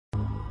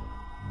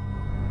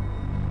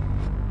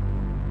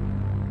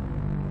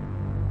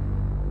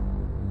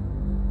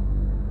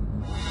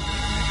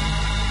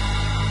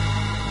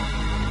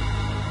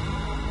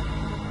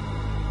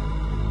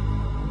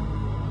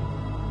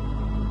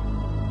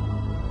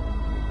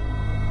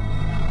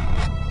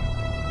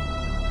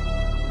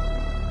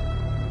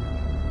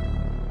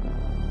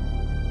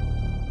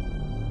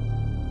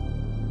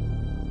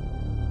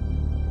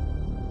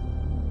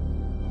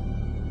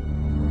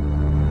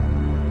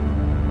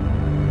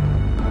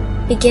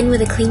Begin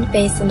with a clean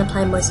face and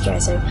apply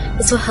moisturizer.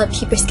 This will help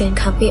keep your skin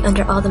comfy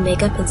under all the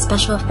makeup and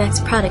special effects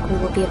product we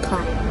will be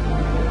applying.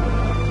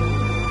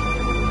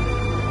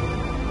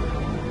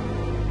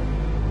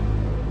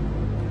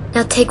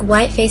 Now take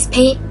white face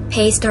paint,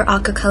 paste, or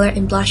aqua color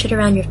and blush it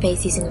around your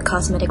face using a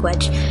cosmetic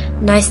wedge.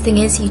 Nice thing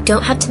is, you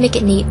don't have to make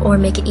it neat or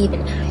make it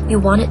even. You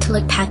want it to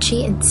look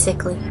patchy and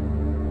sickly.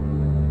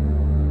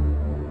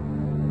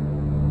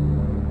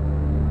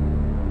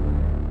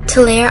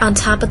 To layer on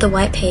top of the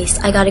white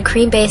paste, I got a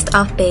cream-based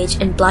off beige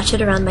and blushed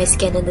it around my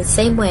skin in the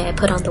same way I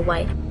put on the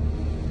white.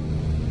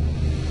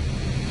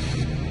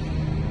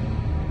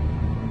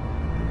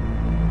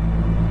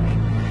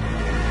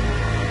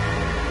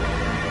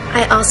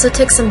 I also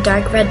took some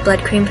dark red blood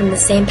cream from the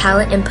same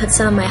palette and put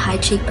some on my high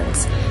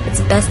cheekbones.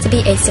 It's best to be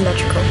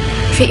asymmetrical.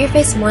 Treat your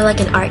face more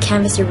like an art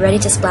canvas you're ready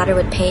to splatter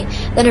with paint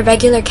than a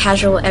regular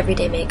casual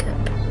everyday makeup.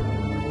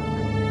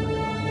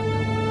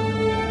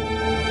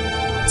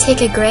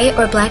 Take a gray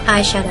or black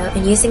eyeshadow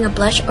and using a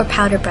blush or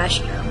powder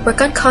brush, work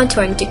on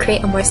contouring to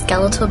create a more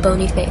skeletal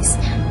bony face.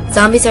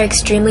 Zombies are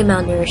extremely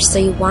malnourished, so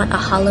you want a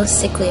hollow,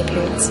 sickly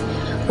appearance.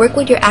 Work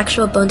with your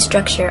actual bone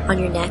structure on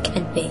your neck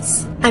and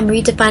face. I'm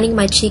redefining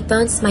my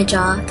cheekbones, my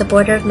jaw, the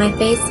border of my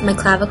face, my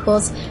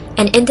clavicles,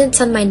 and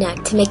indents on my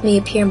neck to make me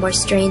appear more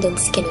strained and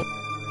skinny.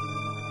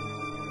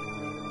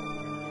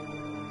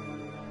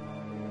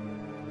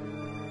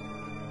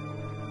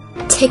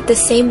 Take the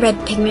same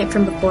red pigment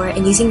from before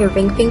and using your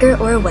ring finger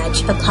or a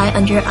wedge, apply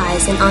under your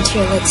eyes and onto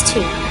your lids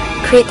too.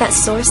 Create that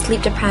sore,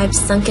 sleep-deprived,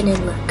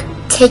 sunken-in look.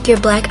 Take your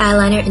black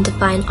eyeliner and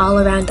define all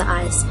around the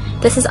eyes.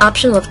 This is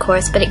optional of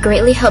course, but it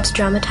greatly helps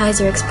dramatize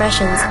your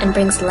expressions and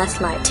brings less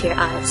light to your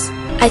eyes.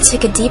 I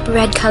took a deep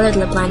red colored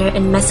lip liner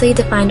and messily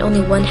defined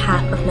only one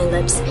half of my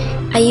lips.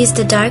 I used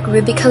a dark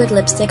ruby colored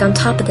lipstick on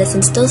top of this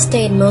and still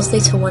stayed mostly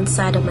to one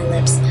side of my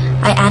lips.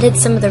 I added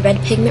some of the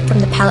red pigment from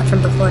the palette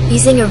from before.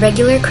 Using a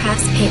regular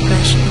crafts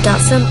paintbrush, dot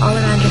some all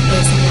around your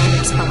face in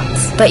random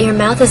spots. But your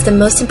mouth is the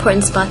most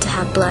important spot to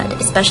have blood,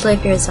 especially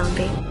if you're a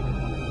zombie.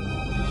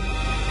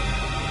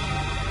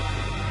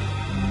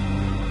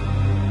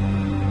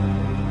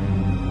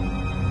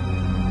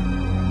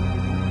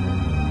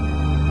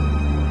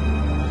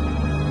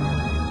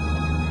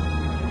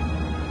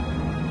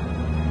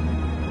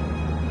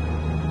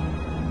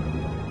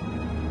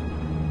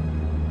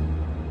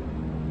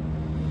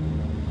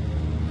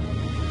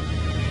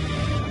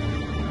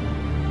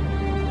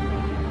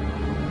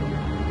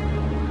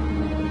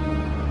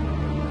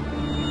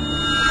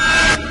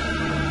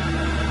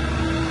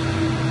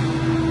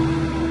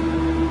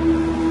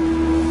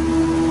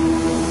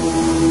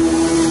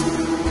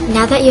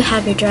 Now that you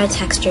have your dry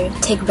texture,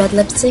 take red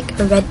lipstick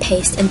or red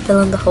paste and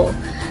fill in the hole.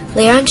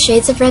 Layer on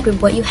shades of red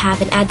with what you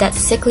have and add that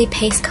sickly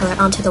paste color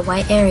onto the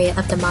white area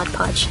of the Mod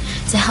Podge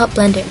to help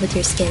blend it with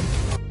your skin.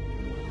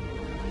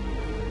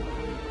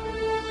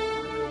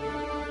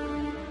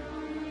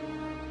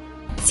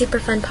 Super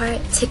fun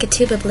part, take a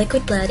tube of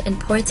liquid blood and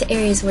pour into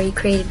areas where you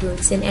created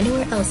wounds and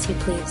anywhere else you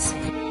please.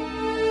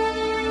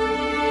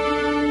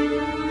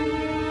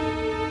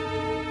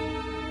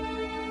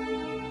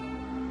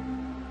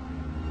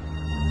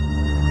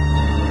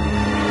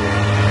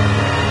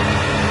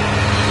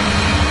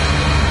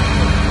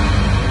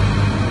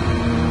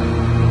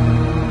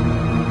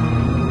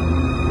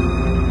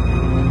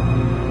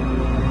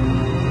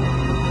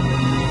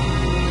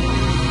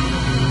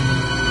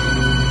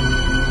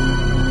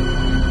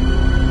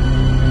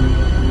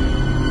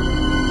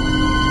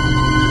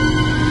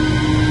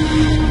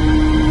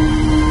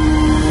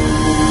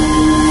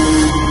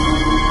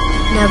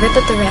 Now rip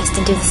up the rest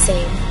and do the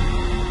same.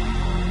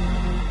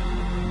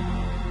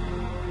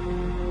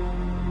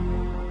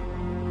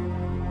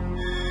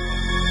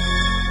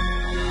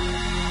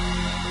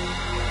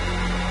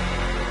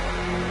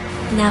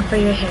 Now for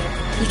your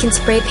hair. You can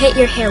spray paint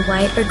your hair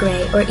white or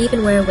gray or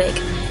even wear a wig.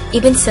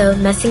 Even so,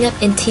 messing up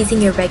and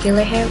teasing your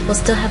regular hair will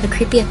still have a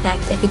creepy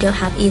effect if you don't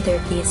have either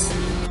of these.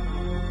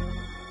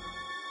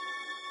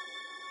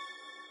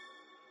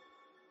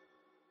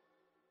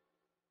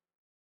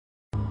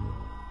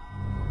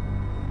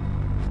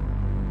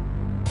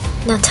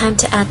 Now time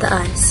to add the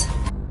eyes.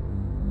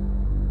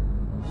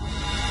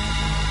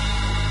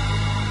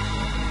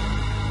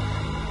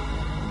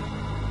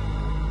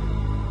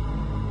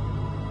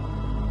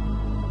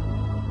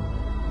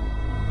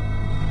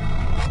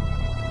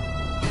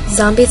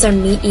 Zombies are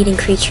meat-eating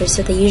creatures,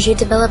 so they usually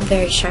develop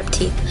very sharp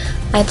teeth.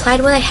 I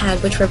applied what I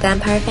had, which were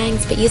vampire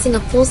fangs, but using a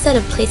full set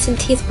of placing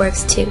teeth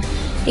works too.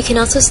 You can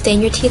also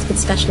stain your teeth with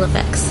special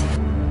effects.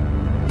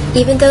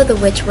 Even though the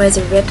witch wears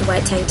a ripped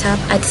white tank top,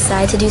 I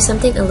decided to do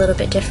something a little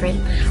bit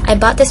different. I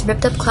bought this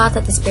ripped up cloth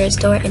at the spirit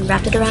store and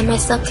wrapped it around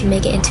myself to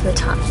make it into a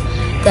top.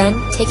 Then,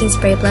 taking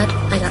spray blood,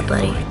 I got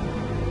bloody.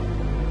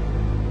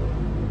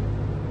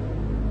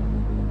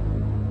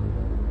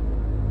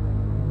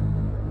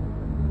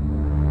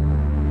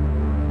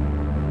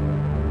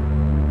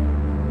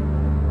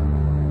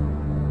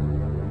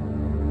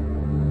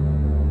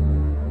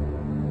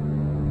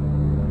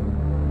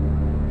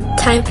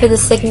 Time for the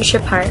signature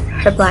part,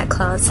 her black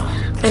claws.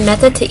 My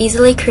method to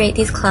easily create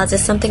these clouds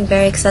is something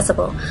very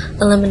accessible,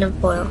 aluminum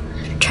foil.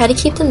 Try to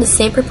keep them the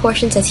same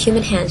proportions as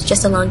human hands,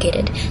 just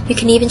elongated. You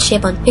can even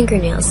shape on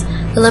fingernails.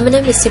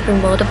 Aluminum is super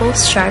moldable,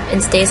 sharp,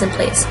 and stays in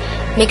place.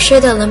 Make sure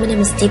the aluminum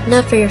is deep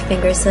enough for your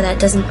fingers so that it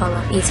doesn't fall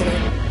off easily.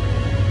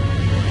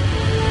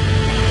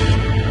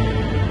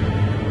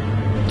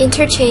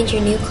 Interchange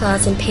your new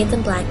clouds and paint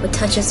them black with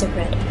touches of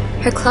red.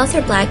 Her claws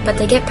are black, but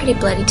they get pretty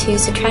bloody too,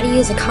 so try to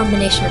use a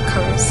combination of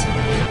colors.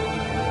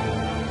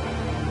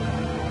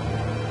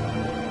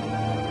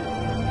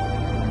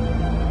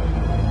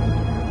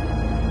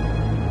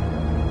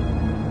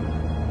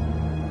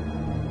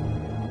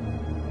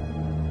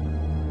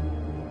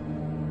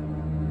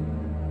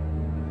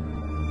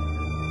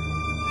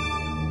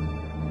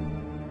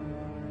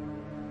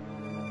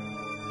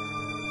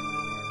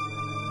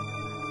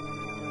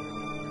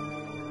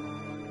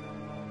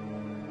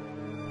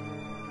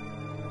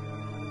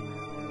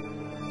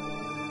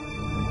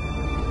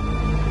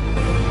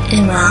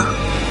 And well,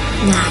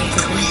 now you're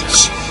the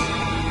witch.